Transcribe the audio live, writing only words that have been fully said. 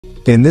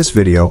In this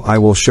video I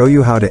will show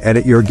you how to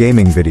edit your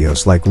gaming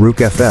videos like Rouk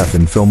FF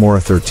in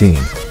Filmora 13.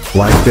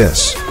 Like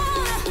this.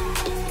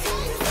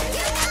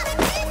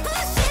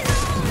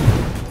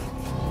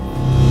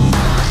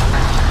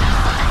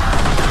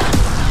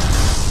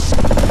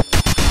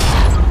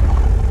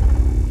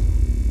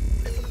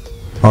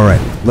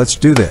 Alright, let's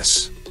do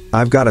this.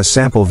 I've got a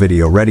sample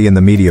video ready in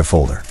the media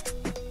folder.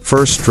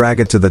 First drag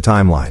it to the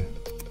timeline.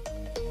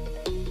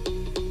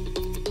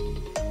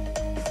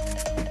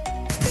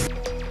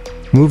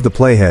 Move the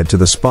playhead to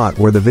the spot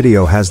where the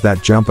video has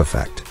that jump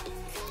effect.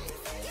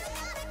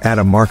 Add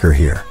a marker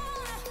here.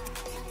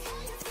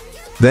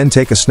 Then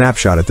take a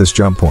snapshot at this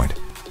jump point.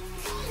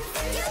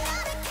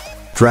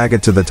 Drag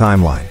it to the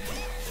timeline.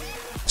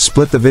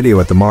 Split the video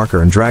at the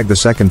marker and drag the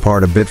second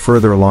part a bit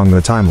further along the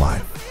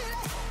timeline.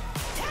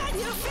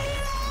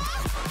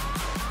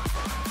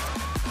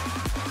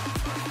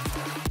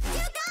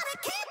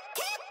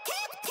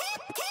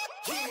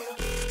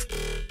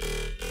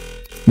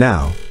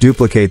 Now,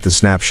 duplicate the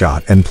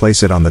snapshot and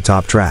place it on the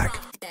top track.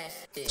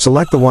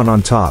 Select the one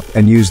on top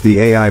and use the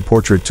AI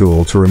portrait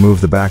tool to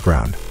remove the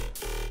background.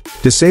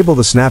 Disable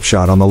the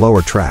snapshot on the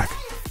lower track.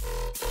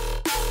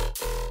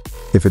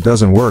 If it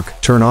doesn't work,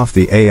 turn off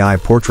the AI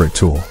portrait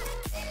tool.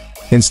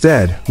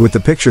 Instead, with the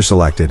picture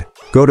selected,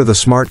 go to the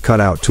Smart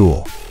Cutout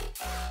tool.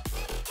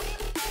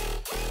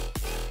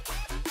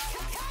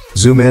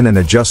 Zoom in and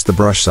adjust the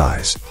brush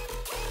size.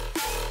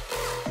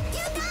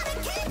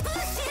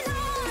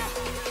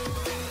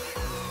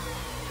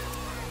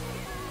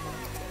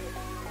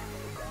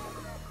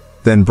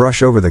 Then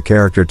brush over the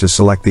character to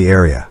select the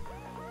area.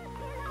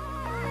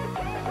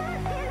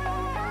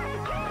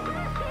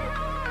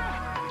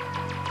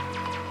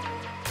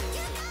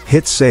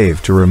 Hit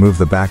save to remove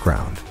the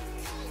background.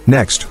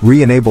 Next,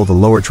 re-enable the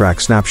lower track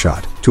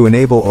snapshot. To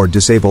enable or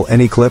disable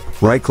any clip,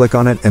 right-click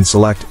on it and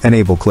select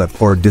Enable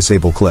Clip or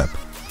Disable Clip.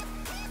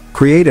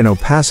 Create an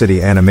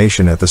opacity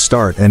animation at the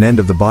start and end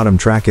of the bottom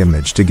track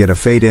image to get a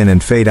fade in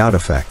and fade out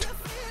effect.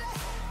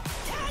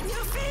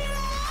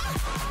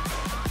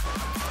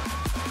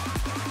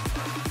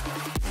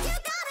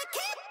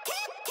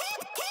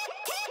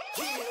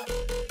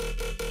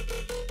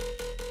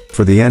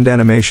 For the end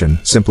animation,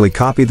 simply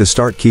copy the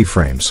start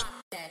keyframes.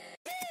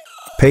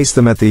 Paste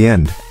them at the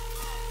end.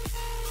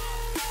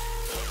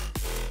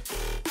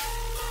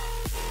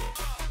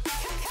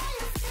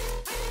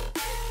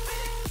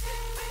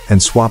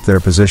 And swap their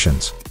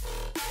positions.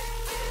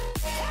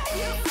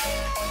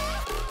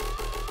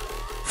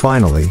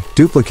 Finally,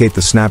 duplicate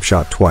the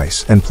snapshot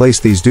twice and place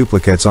these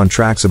duplicates on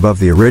tracks above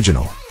the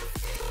original.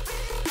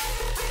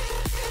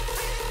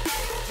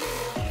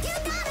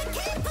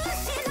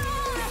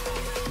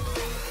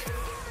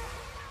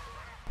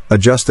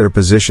 Adjust their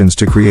positions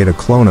to create a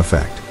clone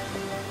effect.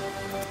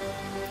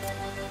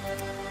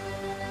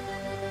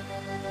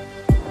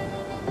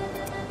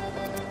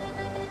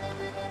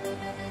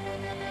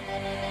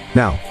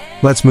 Now,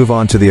 let's move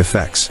on to the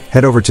effects.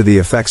 Head over to the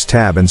Effects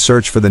tab and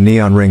search for the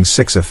Neon Ring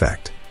 6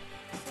 effect.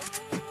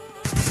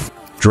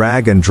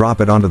 Drag and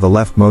drop it onto the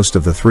leftmost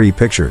of the three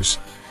pictures.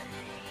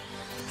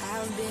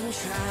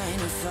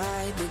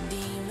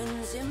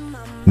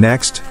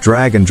 Next,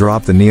 drag and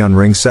drop the Neon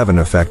Ring 7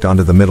 effect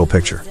onto the middle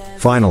picture.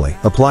 Finally,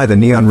 apply the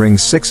Neon Ring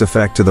 6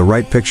 effect to the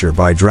right picture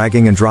by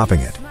dragging and dropping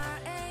it.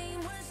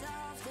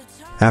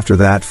 After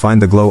that, find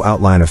the Glow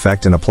Outline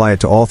effect and apply it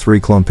to all three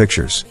clone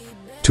pictures.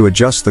 To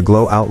adjust the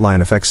Glow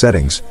Outline effect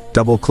settings,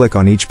 double-click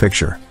on each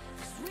picture.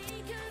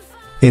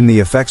 In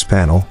the Effects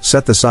panel,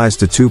 set the size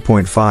to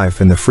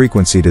 2.5 and the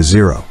frequency to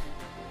 0.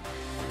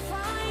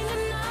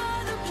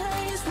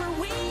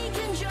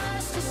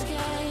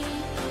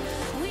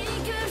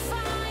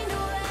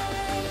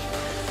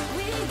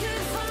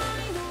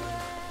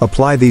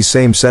 Apply these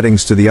same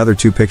settings to the other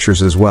two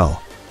pictures as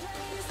well.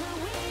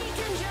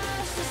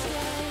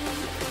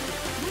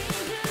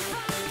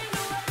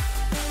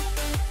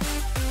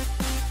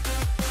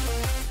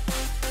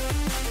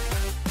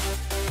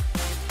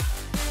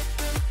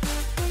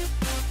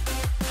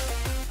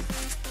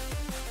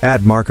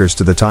 Add markers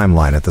to the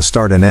timeline at the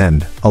start and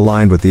end,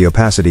 aligned with the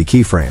opacity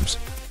keyframes.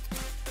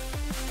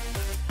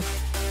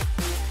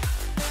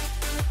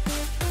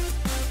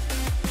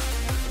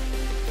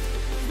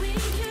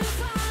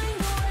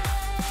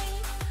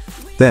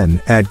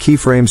 Then, add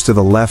keyframes to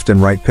the left and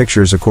right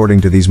pictures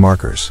according to these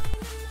markers.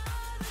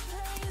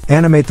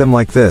 Animate them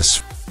like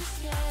this.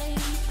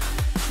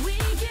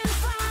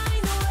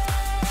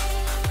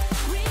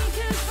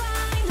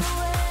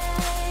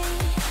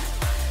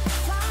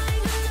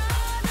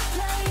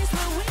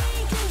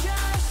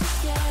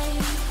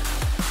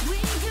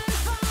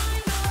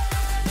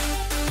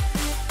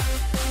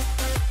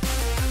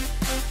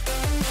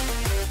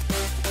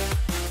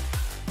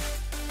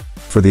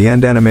 For the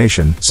end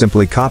animation,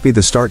 simply copy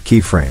the start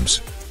keyframes.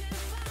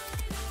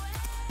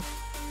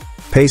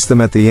 Paste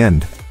them at the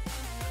end.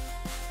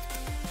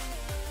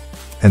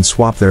 And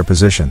swap their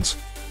positions.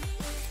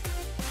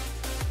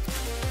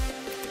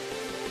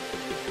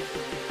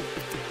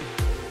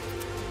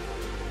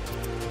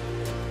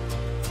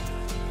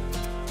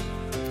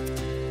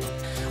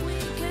 We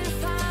could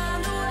find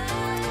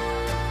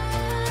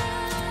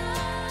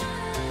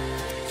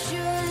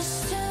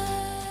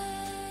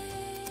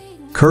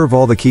Curve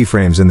all the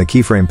keyframes in the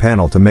keyframe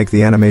panel to make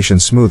the animation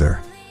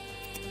smoother.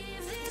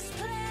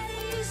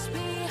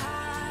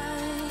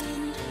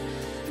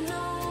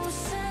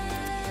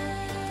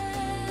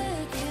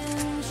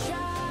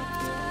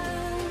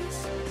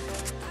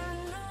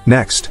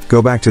 Next,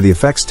 go back to the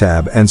Effects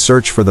tab and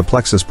search for the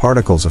Plexus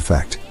Particles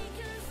effect.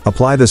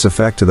 Apply this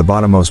effect to the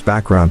bottommost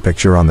background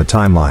picture on the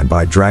timeline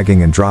by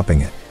dragging and dropping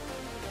it.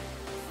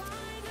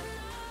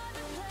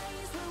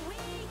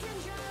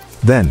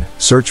 Then,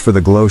 search for the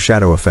Glow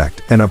Shadow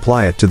effect and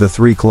apply it to the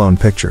 3 clone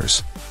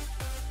pictures.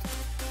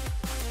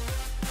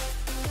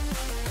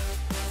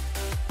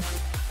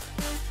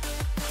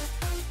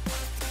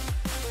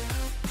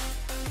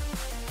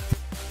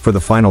 For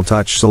the final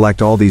touch,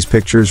 select all these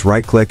pictures,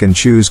 right-click and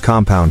choose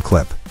Compound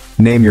Clip.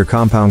 Name your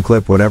compound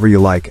clip whatever you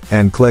like,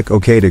 and click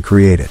OK to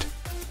create it.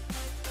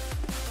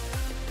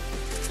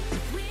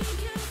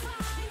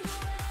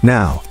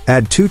 Now,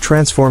 add 2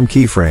 transform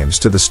keyframes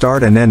to the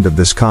start and end of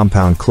this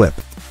compound clip,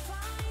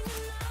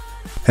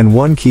 and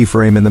 1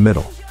 keyframe in the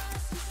middle.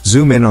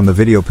 Zoom in on the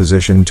video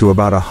position to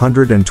about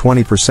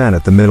 120%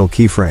 at the middle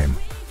keyframe.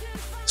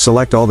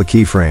 Select all the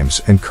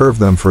keyframes and curve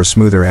them for a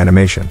smoother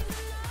animation.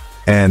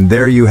 And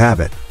there you have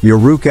it, your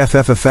Rouk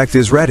FF effect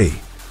is ready.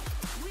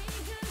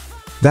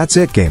 That's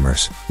it,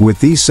 gamers. With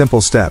these simple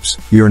steps,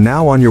 you're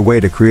now on your way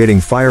to creating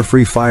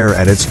fire-free fire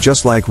edits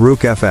just like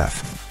Rouk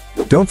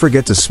FF. Don't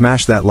forget to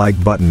smash that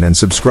like button and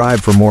subscribe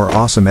for more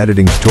awesome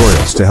editing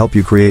tutorials to help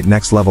you create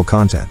next-level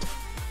content.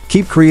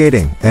 Keep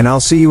creating, and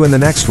I'll see you in the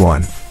next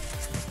one.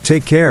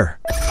 Take care.